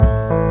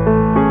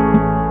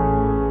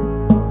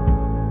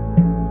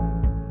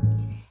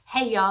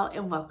y'all,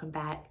 and welcome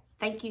back.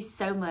 Thank you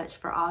so much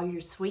for all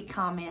your sweet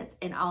comments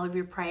and all of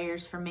your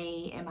prayers for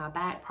me and my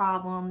back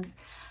problems.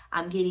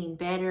 I'm getting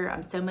better.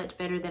 I'm so much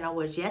better than I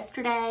was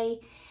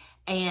yesterday,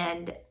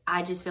 and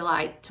I just feel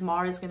like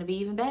tomorrow is going to be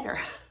even better.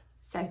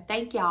 So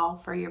thank y'all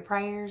for your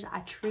prayers. I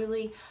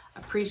truly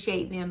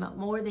appreciate them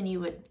more than you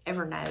would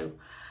ever know.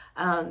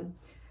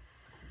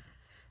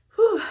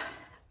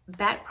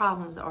 Back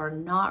problems are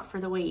not for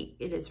the weak.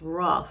 It is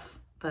rough,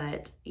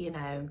 but you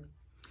know,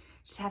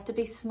 just have to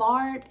be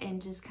smart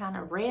and just kind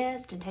of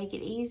rest and take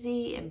it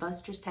easy. And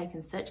Buster's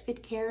taking such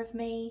good care of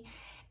me,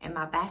 and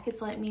my back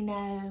is letting me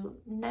know,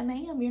 no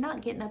ma'am, you're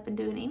not getting up and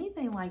doing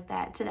anything like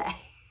that today.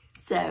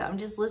 So I'm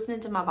just listening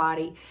to my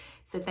body.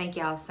 So thank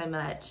y'all so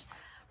much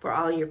for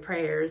all your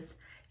prayers.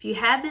 If you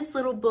have this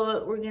little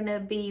book, we're going to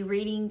be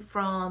reading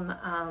from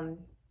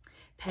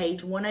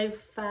page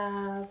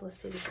 105. Let's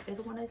see, does it go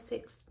to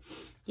 106?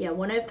 Yeah,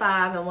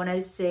 105 and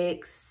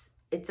 106.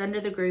 It's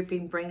under the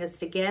grouping Bring Us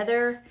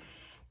Together.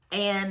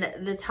 And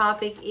the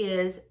topic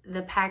is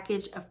the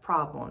package of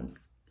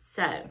problems.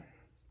 So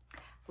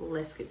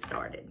let's get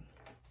started.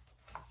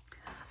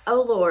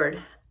 Oh Lord,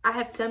 I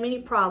have so many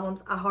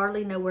problems, I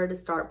hardly know where to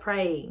start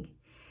praying.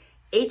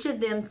 Each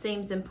of them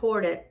seems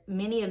important.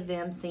 Many of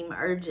them seem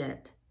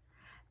urgent.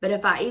 But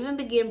if I even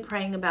begin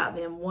praying about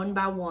them one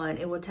by one,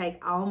 it will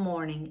take all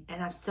morning,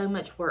 and I have so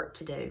much work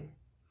to do.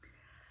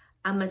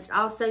 I must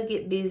also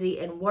get busy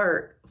and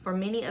work for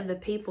many of the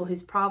people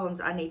whose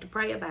problems I need to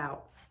pray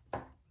about.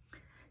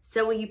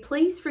 So will you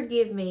please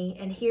forgive me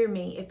and hear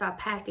me if I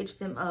package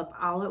them up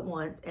all at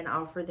once and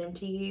offer them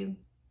to you?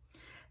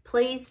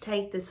 Please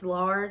take this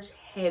large,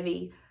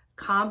 heavy,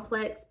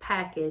 complex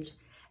package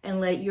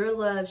and let your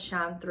love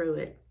shine through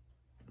it.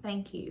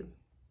 Thank you.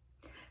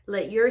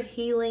 Let your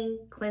healing,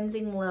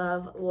 cleansing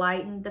love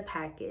lighten the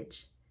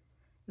package.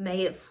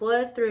 May it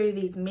flood through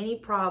these many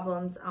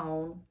problems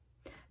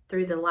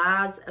through the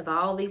lives of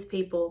all these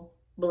people,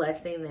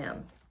 blessing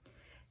them.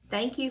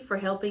 Thank you for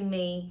helping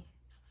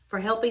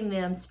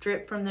them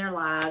strip from their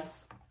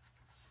lives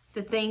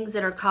the things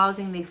that are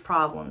causing these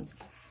problems.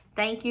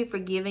 Thank you for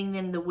giving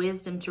them the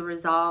wisdom to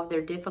resolve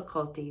their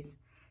difficulties.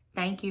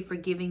 Thank you for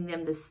giving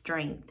them the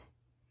strength.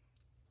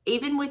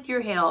 Even with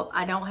your help,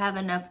 I don't have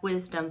enough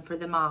wisdom for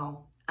them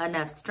all,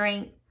 enough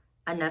strength,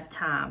 enough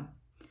time.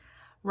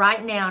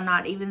 Right now,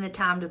 not even the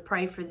time to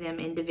pray for them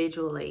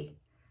individually.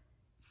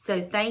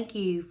 So thank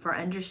you for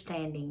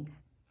understanding.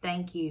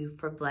 Thank you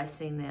for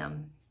blessing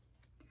them.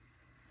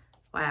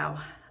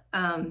 Wow.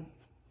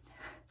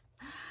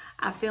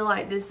 I feel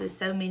like this is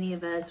so many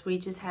of us. We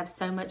just have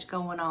so much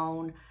going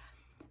on,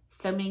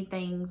 so many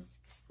things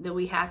that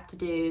we have to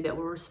do that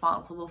we're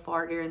responsible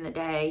for during the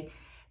day,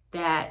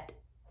 that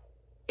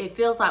it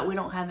feels like we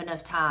don't have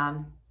enough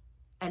time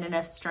and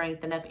enough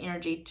strength, enough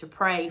energy to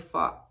pray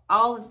for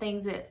all the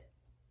things that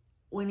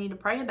we need to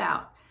pray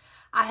about.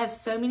 I have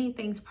so many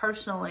things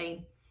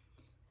personally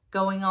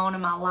going on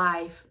in my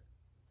life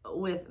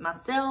with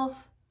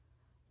myself,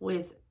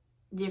 with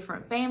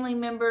different family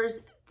members,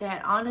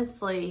 that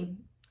honestly,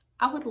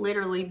 I would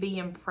literally be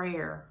in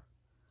prayer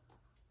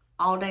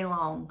all day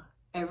long,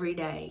 every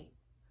day.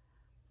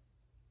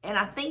 And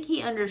I think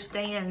he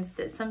understands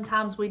that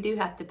sometimes we do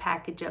have to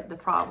package up the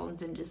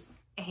problems and just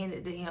hand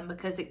it to him,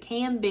 because it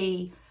can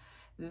be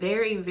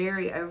very,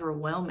 very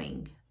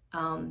overwhelming.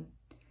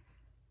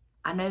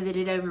 I know that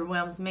it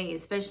overwhelms me,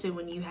 especially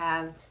when you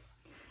have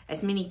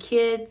as many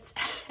kids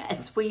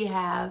as we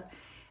have,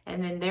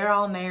 and then they're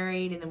all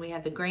married, and then we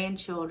have the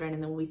grandchildren,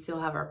 and then we still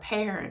have our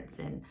parents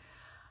and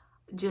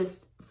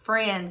just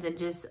friends and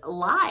just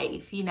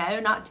life, you know,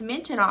 not to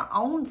mention our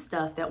own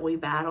stuff that we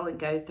battle and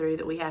go through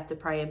that we have to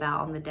pray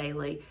about on the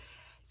daily.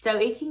 So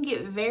it can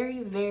get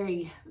very,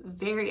 very,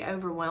 very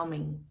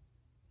overwhelming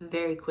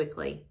very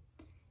quickly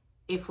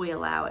if we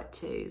allow it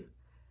to.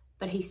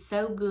 But he's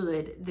so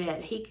good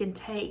that he can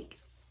take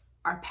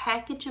our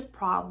package of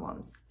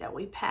problems that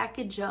we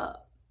package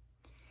up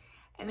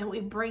and then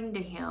we bring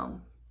to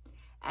him,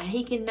 and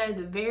he can know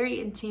the very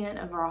intent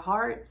of our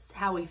hearts,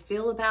 how we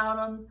feel about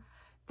them,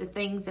 the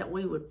things that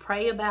we would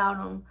pray about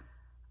them,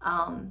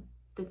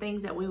 the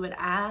things that we would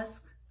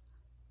ask.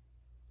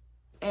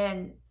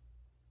 And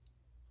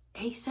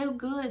he's so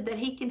good that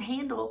he can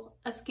handle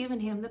us giving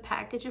him the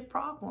package of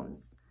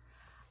problems.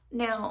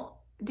 Now,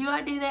 do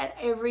I do that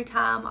every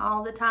time,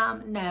 all the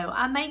time? No,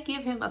 I may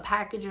give him a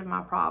package of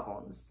my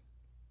problems.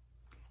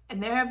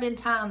 And there have been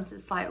times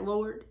it's like,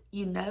 Lord,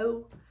 you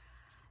know,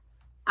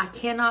 I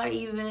cannot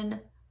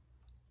even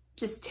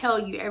just tell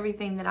you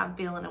everything that I'm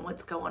feeling and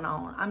what's going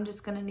on. I'm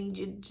just going to need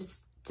you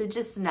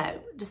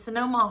to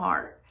know my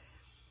heart.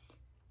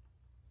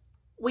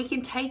 We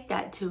can take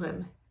that to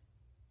him.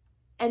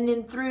 And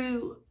then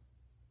through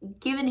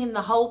giving him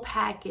the whole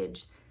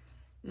package,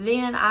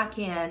 then I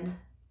can,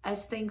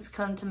 as things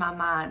come to my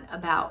mind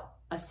about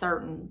a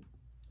certain,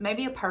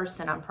 maybe a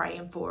person I'm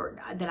praying for,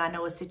 that I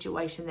know a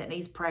situation that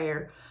needs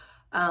prayer,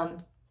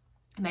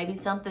 maybe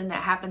something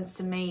that happens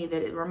to me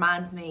that it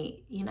reminds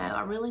me, you know,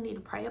 I really need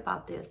to pray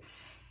about this.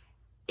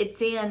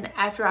 it's in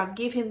after I've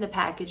give him the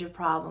package of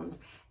problems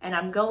and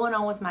I'm going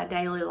on with my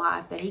daily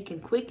life that he can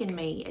quicken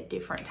me at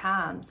different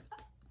times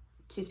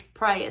to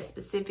pray a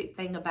specific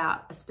thing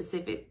about a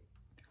specific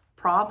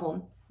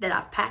problem that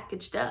I've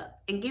packaged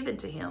up and given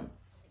to him.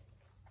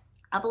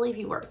 I believe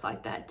he works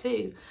like that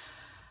too.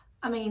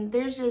 I mean,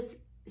 there's just,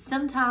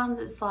 sometimes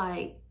it's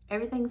like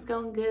everything's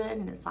going good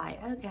and it's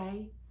like,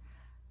 okay,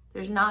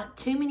 there's not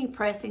too many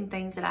pressing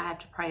things that I have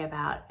to pray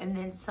about. And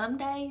then some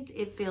days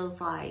it feels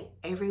like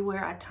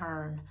everywhere I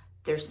turn,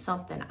 there's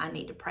something I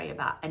need to pray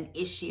about, an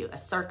issue, a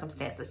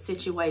circumstance, a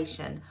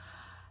situation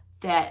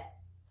that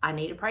I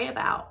need to pray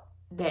about,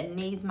 that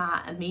needs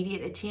my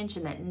immediate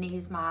attention, that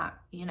needs my,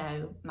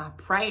 my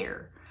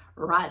prayer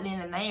right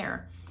then and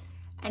there.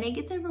 And it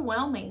gets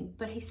overwhelming,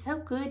 but he's so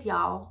good,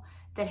 y'all,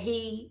 that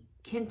he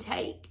can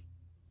take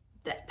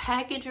that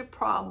package of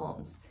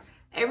problems,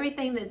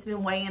 everything that's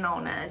been weighing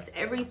on us,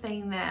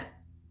 everything that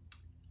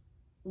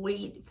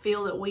we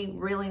feel that we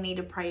really need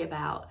to pray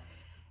about,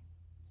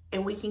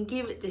 and we can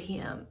give it to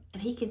him,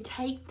 and he can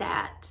take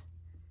that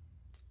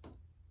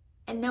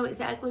and know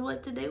exactly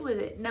what to do with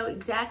it, know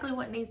exactly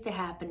what needs to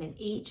happen in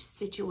each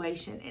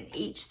situation, in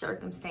each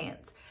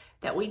circumstance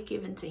that we've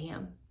given to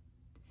him.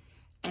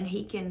 And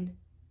he can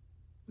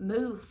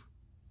move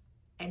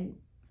and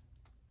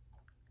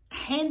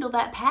handle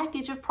that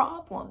package of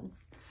problems.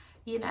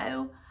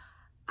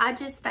 I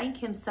just thank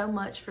him so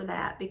much for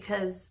that,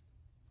 because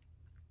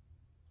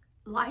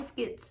life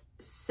gets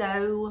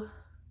so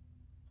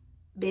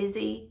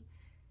busy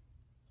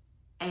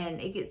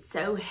and it gets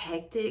so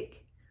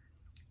hectic,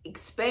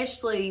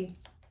 especially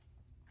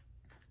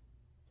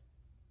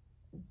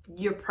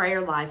your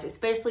prayer life,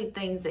 especially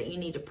things that you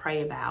need to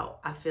pray about.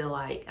 I feel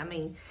like,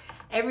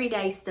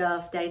 everyday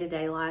stuff,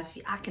 day-to-day life,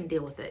 I can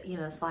deal with it.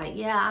 It's like,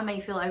 yeah, I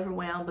may feel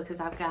overwhelmed because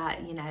I've got,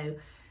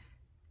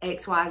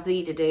 X, Y,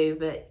 Z to do,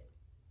 but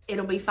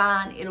it'll be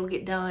fine. It'll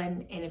get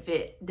done. And if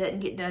it doesn't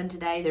get done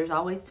today, there's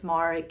always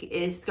tomorrow.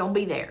 It's going to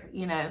be there,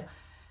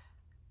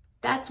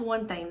 That's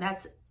one thing.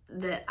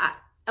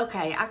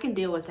 I can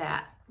deal with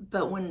that.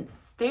 But when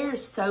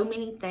there's so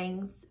many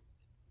things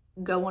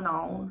going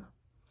on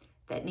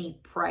that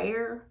need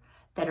prayer,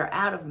 that are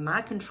out of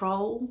my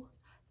control,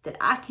 that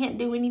I can't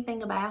do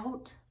anything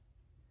about,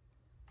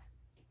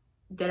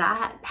 that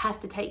I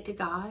have to take to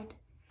God.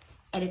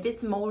 And if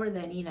it's more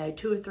than,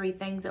 2 or 3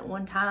 things at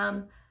one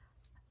time,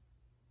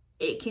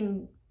 it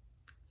can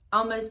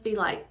almost be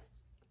like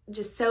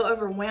just so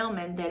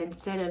overwhelming that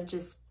instead of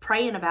just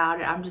praying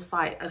about it, I'm just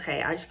like,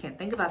 okay, I just can't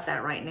think about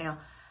that right now.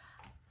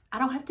 I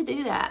don't have to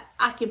do that.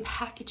 I can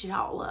package it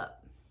all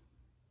up.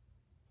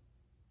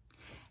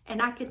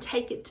 And I can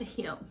take it to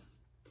him.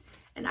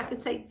 And I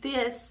can say,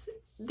 this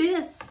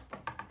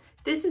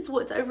is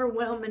what's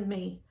overwhelming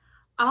me.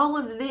 All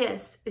of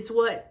this is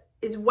what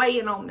is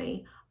weighing on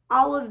me.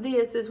 All of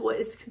this is what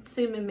is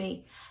consuming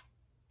me.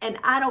 And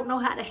I don't know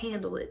how to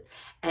handle it.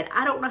 And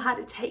I don't know how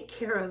to take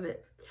care of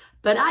it.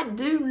 But I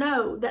do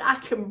know that I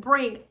can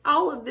bring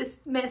all of this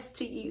mess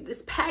to you,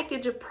 this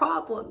package of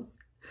problems,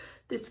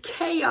 this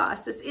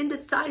chaos, this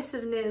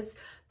indecisiveness,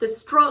 the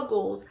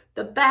struggles,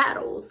 the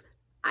battles.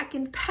 I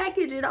can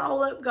package it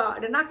all up,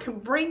 God, and I can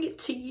bring it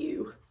to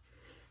you.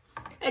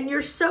 And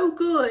you're so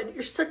good.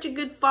 You're such a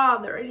good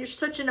Father, and you're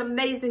such an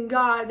amazing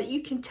God that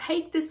you can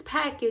take this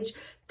package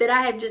that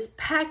I have just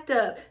packed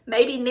up,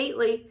 maybe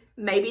neatly,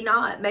 maybe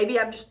not. Maybe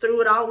I've just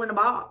threw it all in a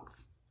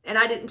box and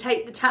I didn't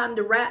take the time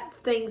to wrap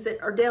things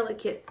that are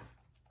delicate.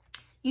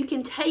 You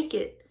can take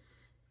it,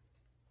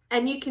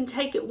 and you can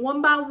take it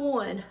one by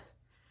one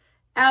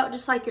out,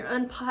 just like you're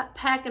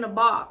unpacking a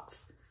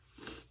box.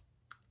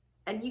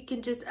 And you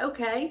can just,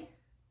 okay,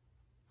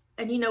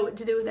 and you know what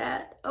to do with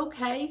that.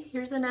 Okay,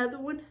 here's another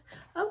one.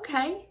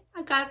 Okay,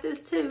 I got this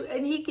too.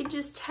 And he can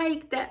just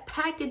take that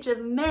package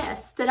of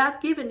mess that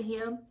I've given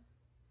him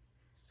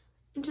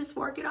and just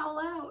work it all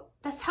out.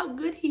 That's how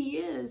good he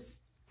is.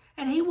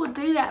 And he will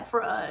do that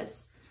for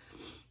us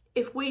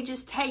if we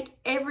just take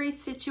every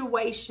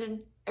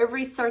situation,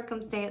 every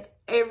circumstance,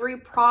 every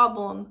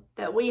problem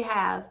that we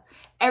have,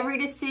 every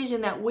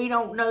decision that we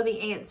don't know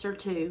the answer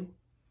to,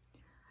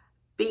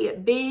 be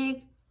it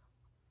big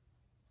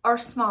or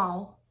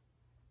small,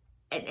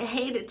 and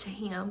hand it to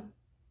him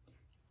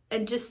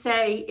and just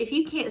say, if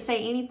you can't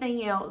say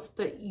anything else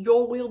but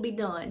your will be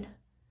done,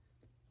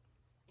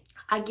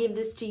 I give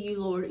this to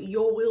you, Lord,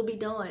 your will be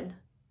done.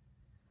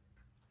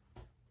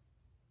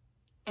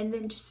 And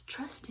then just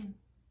trust him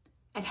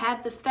and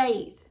have the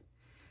faith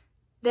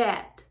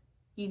that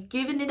you've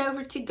given it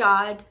over to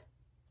God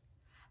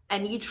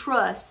and you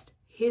trust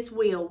his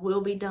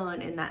will be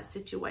done in that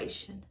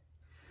situation.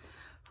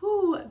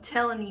 Ooh, I'm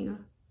telling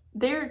you,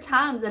 there are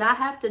times that I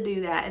have to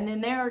do that. And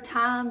then there are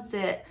times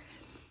that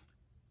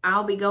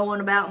I'll be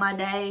going about my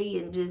day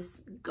and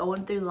just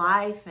going through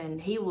life, and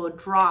he will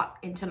drop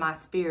into my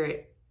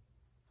spirit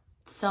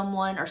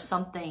someone or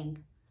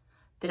something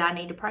that I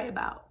need to pray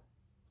about.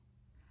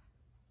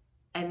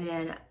 And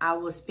then I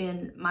will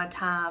spend my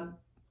time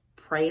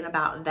praying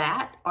about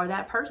that or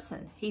that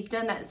person. He's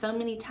done that so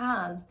many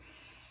times.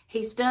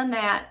 He's done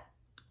that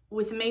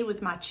with me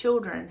with my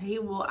children.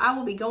 I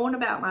will be going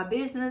about my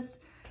business,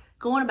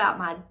 going about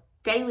my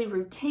daily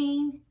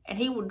routine, and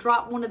he will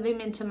drop one of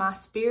them into my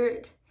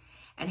spirit,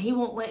 and he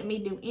won't let me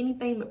do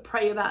anything but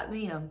pray about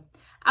them.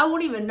 I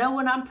won't even know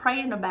what I'm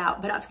praying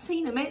about, but I've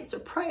seen him answer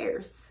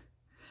prayers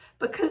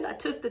because I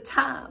took the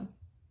time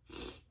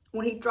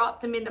when he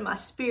dropped them into my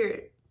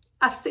spirit.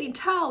 I've seen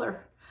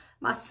Tyler,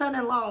 my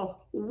son-in-law,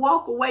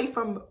 walk away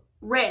from a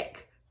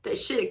wreck that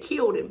should have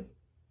killed him.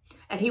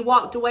 And he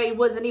walked away, he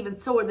wasn't even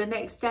sore the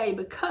next day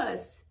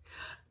because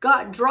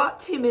God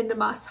dropped him into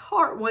my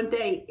heart one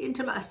day,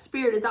 into my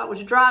spirit as I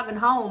was driving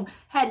home.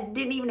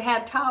 Didn't even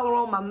have Tyler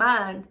on my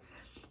mind.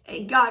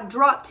 And God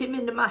dropped him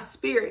into my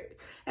spirit.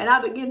 And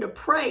I began to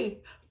pray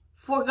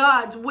for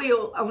God's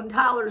will on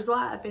Tyler's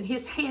life and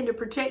his hand of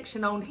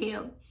protection on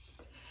him.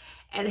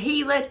 And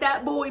he let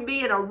that boy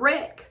be in a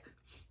wreck.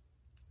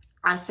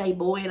 I say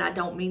boy, and I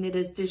don't mean it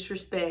as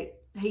disrespect.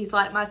 He's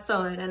like my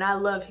son, and I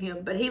love him.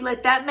 But he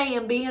let that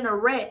man be in a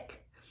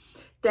wreck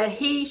that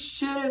he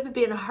should have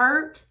been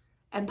hurt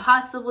and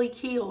possibly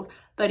killed.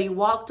 But he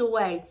walked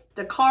away.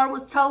 The car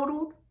was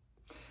totaled.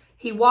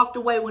 He walked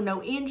away with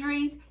no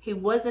injuries. He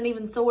wasn't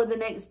even sore the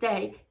next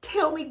day.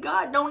 Tell me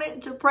God don't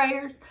answer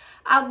prayers.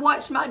 I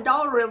watched my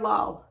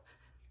daughter-in-law.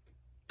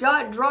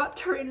 God dropped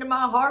her into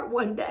my heart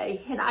one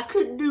day, and I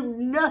couldn't do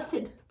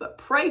nothing but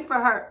pray for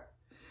her.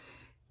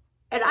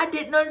 And I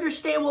didn't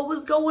understand what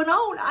was going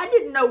on. I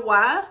didn't know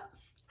why.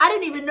 I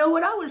didn't even know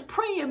what I was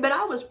praying, but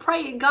I was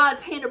praying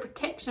God's hand of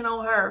protection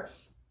on her.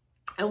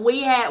 And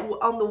we had,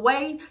 on the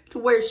way to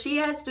where she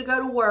has to go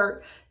to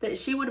work, that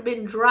she would have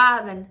been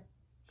driving,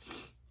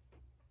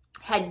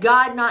 had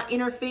God not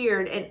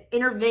interfered and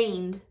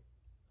intervened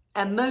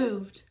and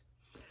moved,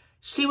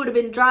 she would have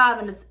been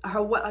driving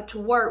her to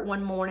work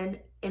one morning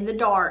in the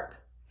dark.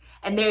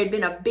 And there had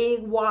been a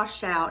big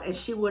washout, and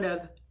she would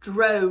have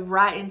drove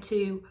right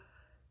into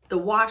the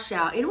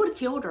washout. It would have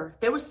killed her.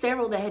 There were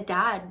several that had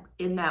died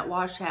in that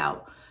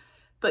washout.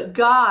 But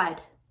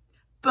God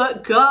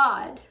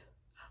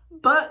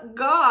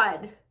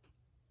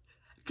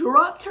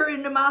dropped her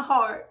into my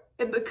heart.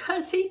 And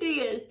because he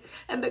did,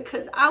 and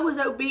because I was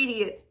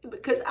obedient, and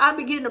because I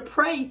began to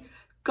pray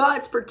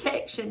God's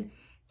protection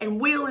and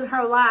will in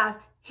her life,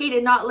 he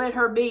did not let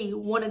her be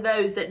one of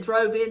those that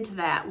drove into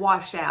that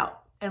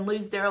washout and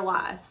lose their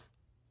life.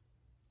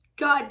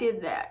 God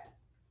did that.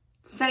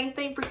 Same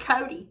thing for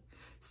Cody.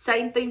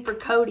 Same thing for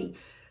Cody.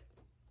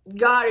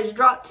 God has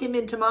dropped him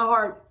into my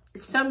heart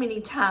so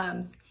many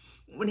times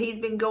when he's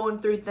been going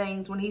through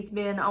things, when he's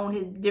been on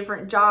his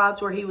different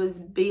jobs where he was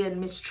being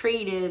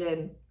mistreated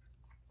and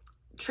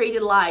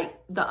treated like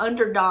the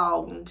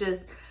underdog and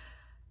just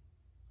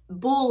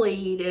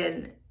bullied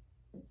and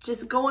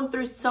just going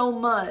through so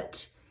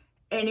much.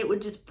 And it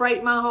would just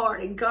break my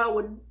heart. And God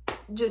would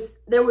just,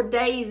 there were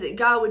days that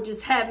God would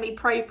just have me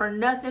pray for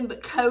nothing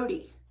but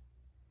Cody.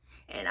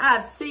 And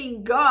I've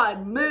seen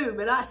God move,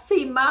 and I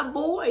see my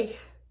boy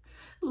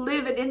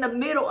living in the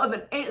middle of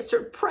an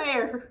answered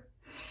prayer.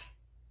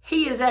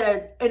 He is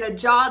in a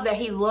job that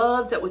he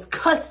loves, that was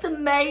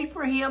custom made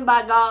for him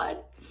by God.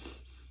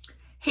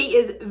 He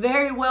is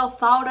very well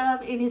thought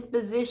of in his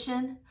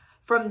position,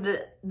 from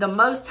the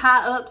most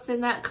high ups in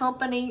that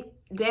company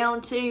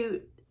down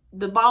to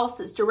the boss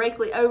that's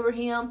directly over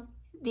him,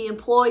 the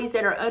employees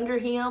that are under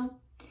him.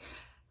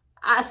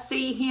 I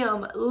see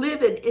him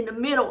living in the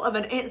middle of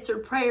an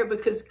answered prayer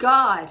because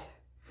God,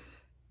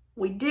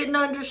 we didn't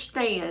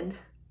understand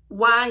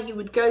why he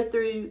would go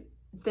through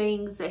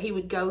things that he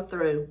would go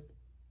through.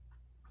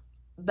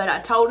 But I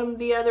told him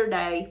the other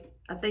day,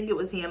 I think it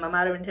was him, I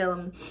might have been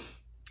telling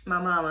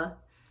my mama,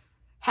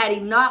 had he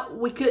not,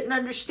 we couldn't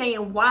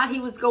understand why he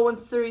was going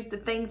through the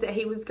things that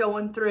he was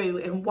going through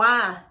and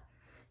why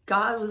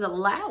God was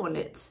allowing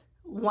it.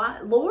 Why,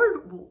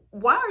 Lord,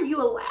 why are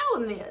you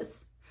allowing this?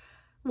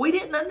 We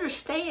didn't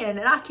understand,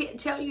 and I can't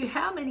tell you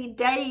how many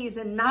days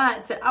and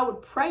nights that I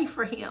would pray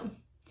for him.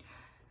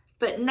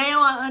 But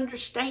now I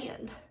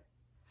understand.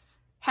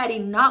 Had he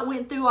not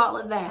went through all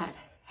of that,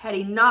 had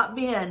he not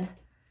been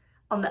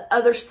on the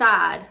other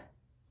side,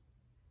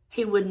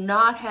 he would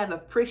not have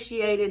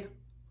appreciated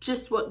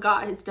just what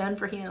God has done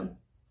for him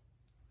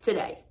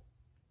today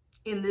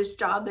in this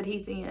job that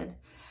he's in.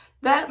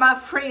 That, my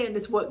friend,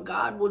 is what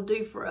God will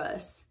do for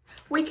us.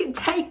 We can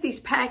take these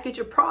package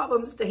of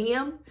problems to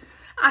him.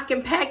 I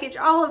can package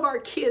all of our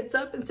kids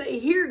up and say,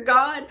 here,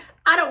 God,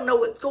 I don't know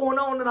what's going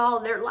on in all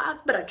of their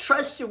lives, but I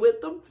trust you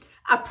with them.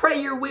 I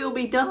pray your will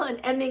be done.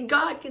 And then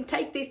God can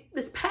take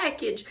this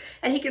package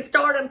and he can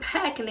start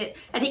unpacking it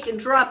and he can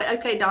drop it.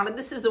 Okay, Donna,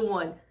 this is the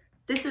one.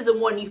 This is the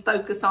one you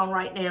focus on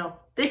right now.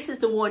 This is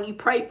the one you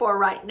pray for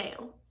right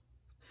now.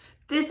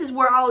 This is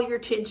where all your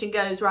attention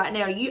goes right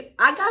now.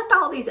 I got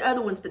all these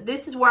other ones, but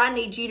this is where I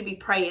need you to be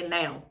praying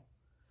now.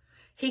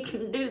 He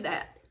can do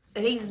that.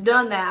 And he's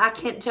done that. I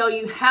can't tell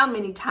you how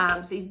many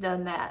times he's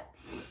done that.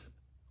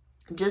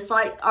 Just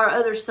like our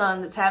other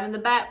son that's having the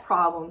back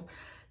problems.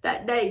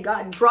 That day,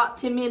 God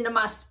dropped him into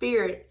my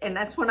spirit. And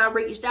that's when I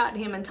reached out to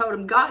him and told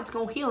him God's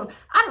going to heal him.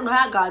 I don't know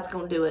how God's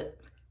going to do it.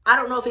 I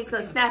don't know if he's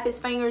going to snap his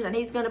fingers and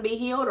he's going to be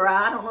healed, or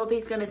I don't know if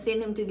he's going to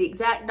send him to the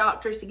exact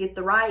doctors to get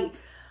the right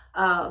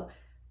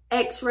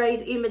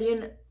x-rays,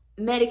 imaging,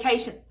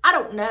 medication. I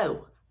don't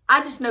know.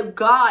 I just know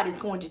God is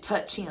going to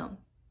touch him,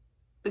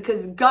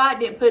 because God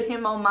didn't put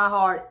him on my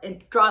heart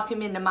and drop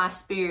him into my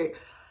spirit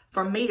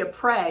for me to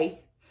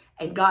pray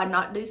and God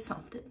not do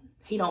something.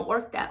 He don't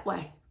work that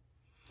way.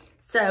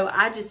 So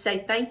I just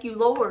say, thank you,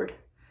 Lord.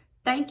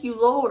 Thank you,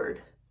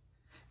 Lord,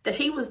 that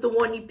he was the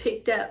one you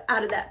picked up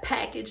out of that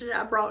package that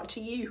I brought to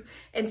you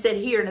and said,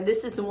 here, now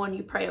this is the one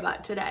you pray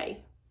about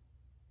today.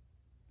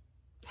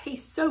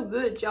 He's so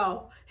good,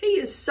 y'all. He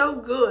is so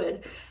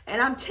good.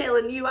 And I'm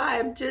telling you,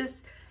 I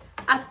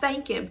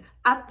thank him.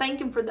 I thank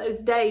him for those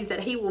days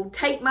that he will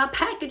take my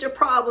package of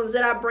problems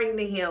that I bring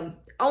to him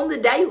on the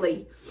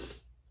daily,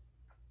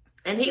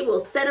 and he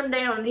will set them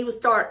down and he will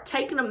start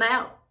taking them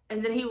out.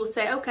 And then he will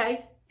say,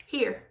 okay,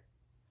 here,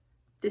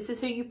 this is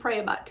who you pray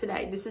about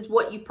today. This is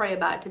what you pray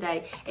about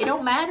today. It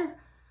don't matter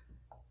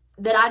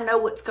that I know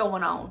what's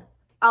going on.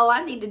 All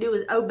I need to do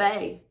is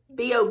obey,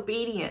 be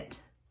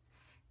obedient,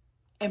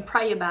 and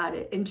pray about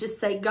it. And just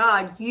say,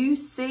 God, you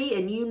see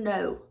and you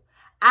know.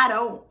 I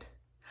don't.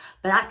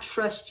 But I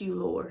trust you,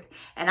 Lord.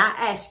 And I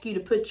ask you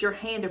to put your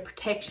hand of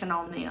protection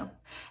on them.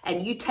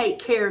 And you take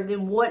care of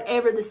them,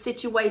 whatever the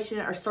situation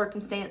or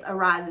circumstance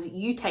arises.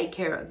 You take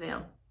care of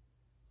them.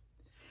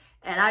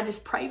 And I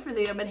just pray for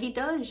them. And he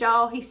does,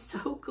 y'all. He's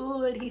so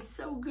good. He's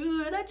so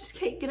good. I just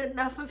can't get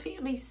enough of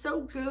him. He's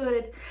so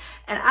good.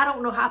 And I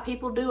don't know how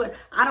people do it.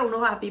 I don't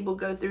know how people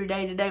go through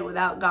day to day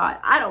without God.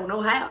 I don't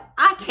know how.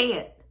 I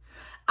can't.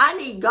 I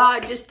need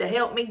God just to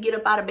help me get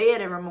up out of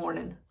bed every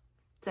morning.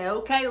 Say,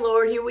 okay,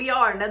 Lord, here we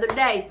are, another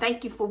day.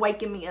 Thank you for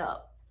waking me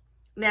up.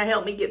 Now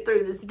help me get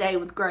through this day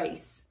with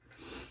grace.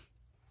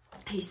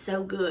 He's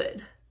so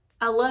good.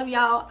 I love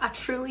y'all. I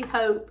truly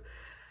hope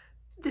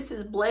this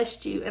has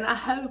blessed you. And I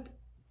hope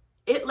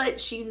it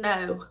lets you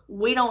know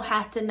we don't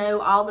have to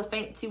know all the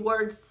fancy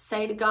words to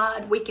say to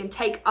God. We can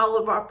take all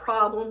of our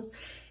problems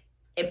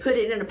and put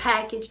it in a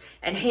package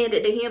and hand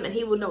it to him, and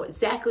he will know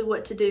exactly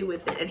what to do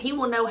with it. And he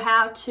will know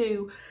how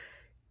to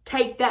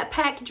take that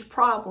package of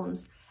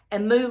problems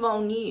and move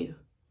on you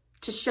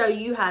to show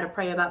you how to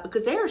pray about.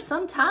 Because there are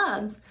some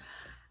times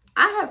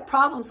I have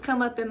problems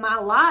come up in my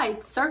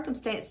life,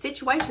 circumstance,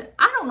 situation.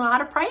 I don't know how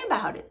to pray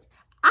about it.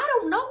 I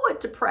don't know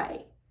what to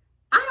pray.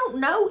 I don't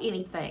know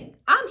anything.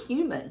 I'm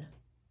human.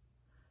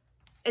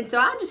 And so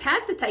I just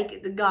have to take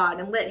it to God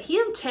and let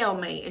him tell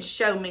me and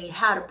show me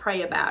how to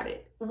pray about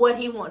it, what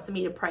he wants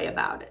me to pray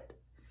about it.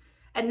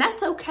 And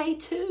that's okay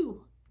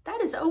too.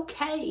 That is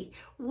okay.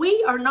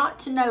 We are not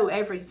to know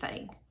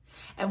everything.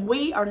 And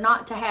we are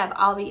not to have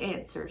all the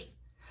answers,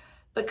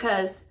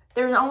 because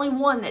there's only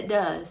one that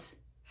does,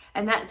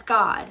 and that's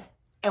God.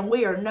 And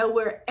we are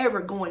nowhere ever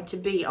going to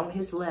be on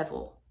his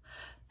level.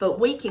 But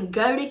we can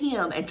go to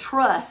him and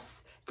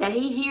trust that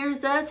he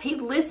hears us, he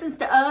listens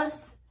to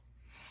us,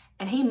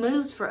 and he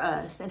moves for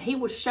us, and he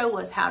will show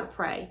us how to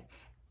pray.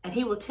 And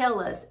he will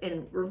tell us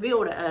and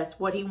reveal to us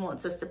what he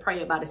wants us to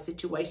pray about a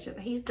situation.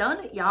 He's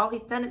done it, y'all.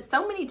 He's done it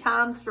so many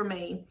times for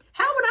me.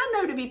 How would I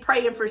know to be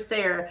praying for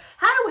Sarah?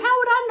 How would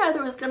I know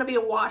there was going to be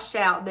a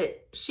washout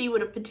that she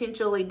would have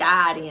potentially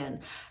died in?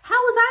 How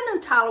was I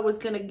know Tyler was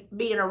going to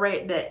be in a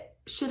wreck that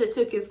should have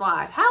took his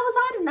life? How was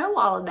I to know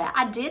all of that?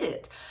 I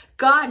didn't.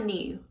 God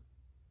knew.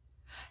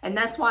 And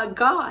that's why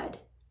God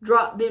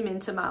dropped them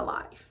into my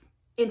life,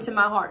 into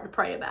my heart to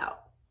pray about.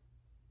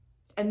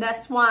 And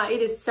that's why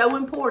it is so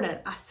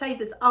important. I say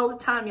this all the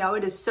time, y'all.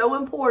 It is so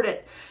important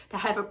to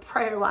have a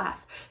prayer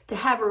life, to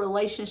have a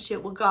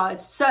relationship with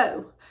God.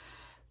 So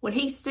when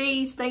he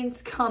sees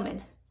things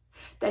coming,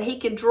 that he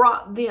can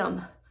drop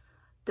them,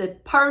 the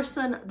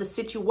person, the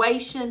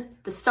situation,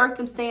 the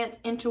circumstance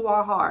into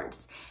our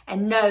hearts,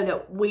 and know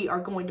that we are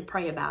going to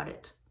pray about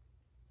it.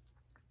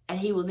 And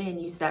he will then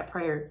use that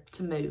prayer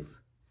to move.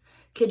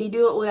 Could he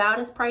do it without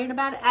us praying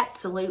about it?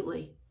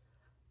 Absolutely.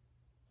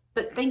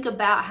 But think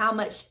about how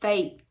much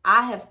faith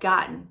I have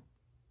gotten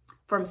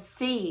from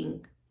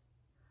seeing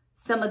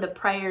some of the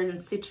prayers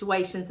and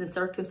situations and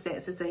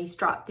circumstances that he's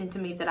dropped into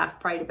me that I've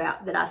prayed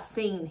about, that I've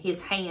seen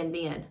his hand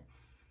in,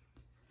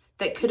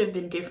 that could have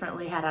been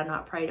differently had I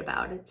not prayed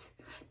about it.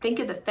 Think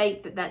of the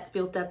faith that that's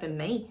built up in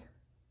me.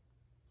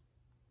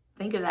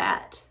 Think of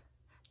that.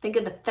 Think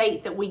of the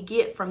faith that we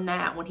get from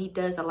that when he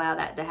does allow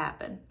that to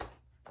happen.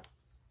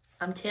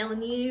 I'm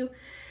telling you,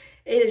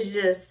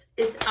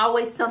 it's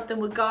always something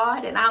with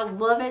God, and I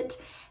love it.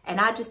 And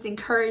I just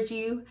encourage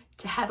you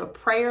to have a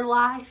prayer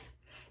life,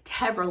 to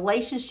have a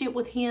relationship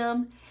with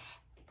him,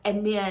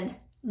 and then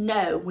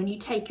know when you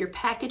take your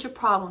package of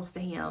problems to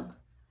him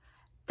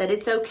that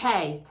it's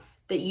okay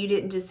that you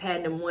didn't just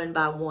hand them one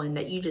by one,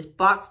 that you just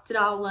boxed it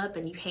all up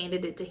and you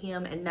handed it to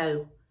him, and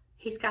know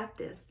he's got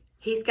this.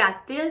 He's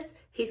got this.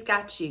 He's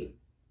got you.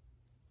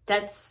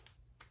 That's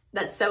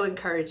so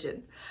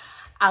encouraging.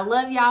 I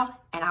love y'all,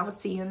 and I will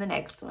see you in the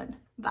next one.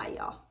 Bye,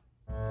 y'all.